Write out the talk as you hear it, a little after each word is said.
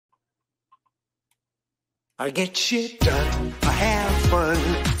I get shit done, I have fun.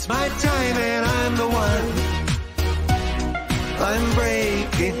 It's my time and I'm the one. I'm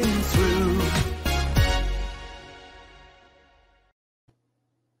breaking through.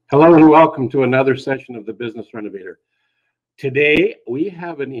 Hello and welcome to another session of the Business Renovator. Today we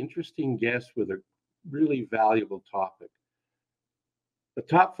have an interesting guest with a really valuable topic. The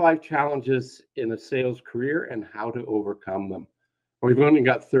top 5 challenges in a sales career and how to overcome them. We've only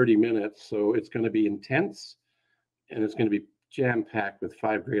got 30 minutes, so it's going to be intense and it's going to be jam-packed with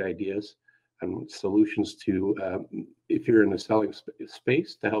 5 great ideas and solutions to, if you're in the selling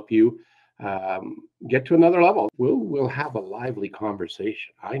space, to help you get to another level. We'll have a lively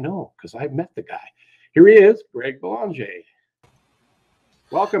conversation. I know, because I've met the guy. Here he is, Greg Belanger.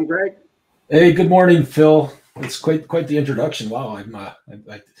 Welcome, Greg. Hey, good morning, Phil. It's quite the introduction. Wow,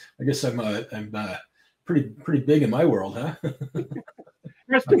 I guess I'm pretty big in my world, huh?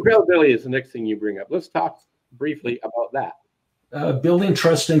 Trust and credibility is the next thing you bring up. Let's talk briefly about that. Building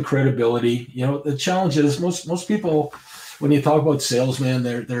trust and credibility. You know, the challenge is most people, when you talk about salesmen,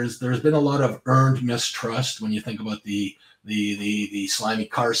 there's been a lot of earned mistrust when you think about the slimy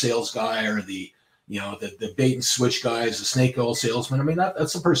car sales guy or the bait and switch guys, the snake oil salesman. I mean,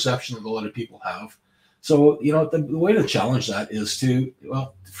 that's a perception that a lot of people have. So, you know, the way to challenge that is to,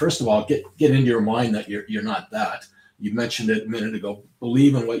 well, first of all, get into your mind that you're not that. You mentioned it a minute ago.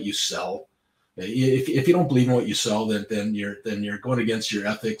 Believe in what you sell. If you don't believe in what you sell, then you're going against your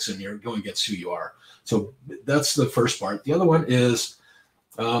ethics and you're going against who you are. So that's the first part. The other one is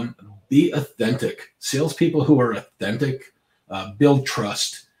be authentic. Salespeople who are authentic build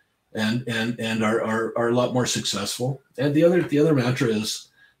trust and are a lot more successful. And the other mantra is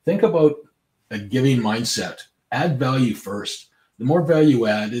think about a giving mindset. Add value first. The more value you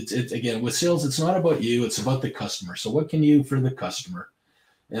add, it's again with sales, it's not about you, it's about the customer. So what can you for the customer?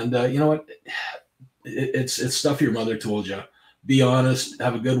 And you know what? It's stuff your mother told you. Be honest,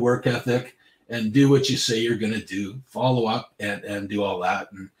 have a good work ethic, and do what you say you're going to do. Follow up and do all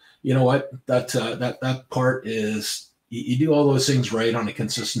that. And you know what? That part is you do all those things right on a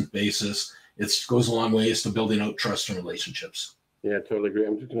consistent basis. It goes a long ways to building out trust and relationships. Yeah, totally agree.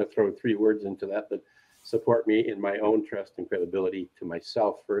 I'm just going to throw 3 words into that support me in my own trust and credibility to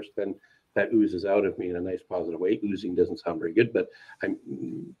myself first, then that oozes out of me in a nice positive way. Oozing doesn't sound very good, but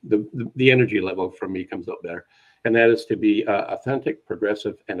the energy level from me comes out better. And that is to be authentic,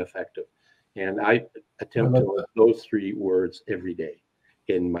 progressive, and effective. And I attempt to use those 3 words every day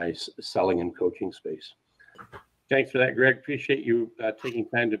in my selling and coaching space. Thanks for that, Greg. Appreciate you taking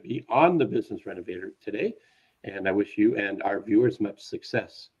time to be on the Business Renovator today. And I wish you and our viewers much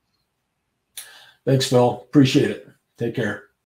success. Thanks, Phil. Appreciate it. Take care.